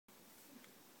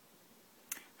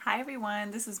Hi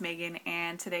everyone, this is Megan,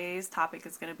 and today's topic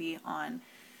is going to be on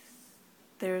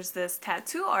there's this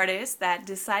tattoo artist that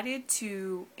decided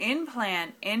to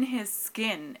embed in his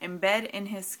skin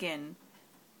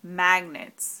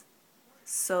magnets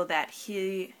so that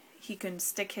he can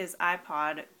stick his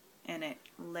iPod and it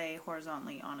lay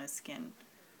horizontally on his skin.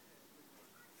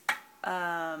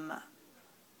 All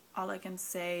I can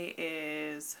say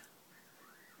is,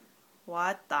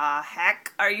 what the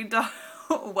heck are you doing?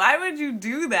 Why would you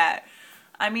do that?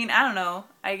 I mean, I don't know.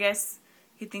 I guess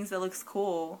he thinks it looks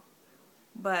cool,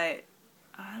 but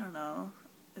I don't know.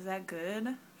 Is that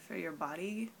good for your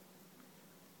body?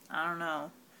 I don't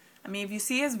know. I mean, if you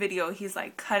see his video, he's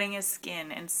like cutting his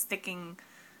skin and sticking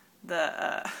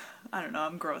the, I don't know,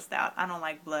 I'm grossed out. I don't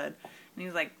like blood. And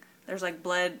he's like, there's like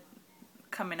blood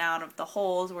coming out of the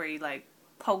holes where he like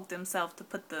poked himself to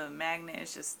put the magnet.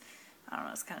 It's just, I don't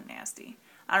know, it's kind of nasty.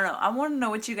 I don't know. I want to know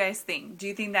what you guys think. Do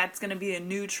you think that's going to be a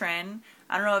new trend?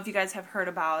 I don't know if you guys have heard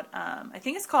about, I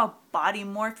think it's called body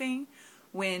morphing,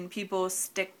 when people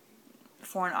stick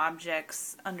foreign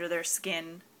objects under their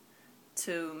skin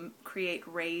to create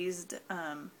raised,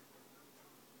 I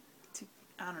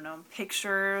don't know,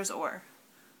 pictures or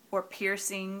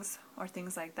piercings or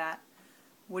things like that.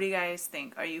 What do you guys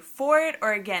think? Are you for it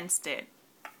or against it?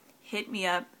 Hit me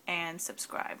up and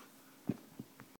subscribe.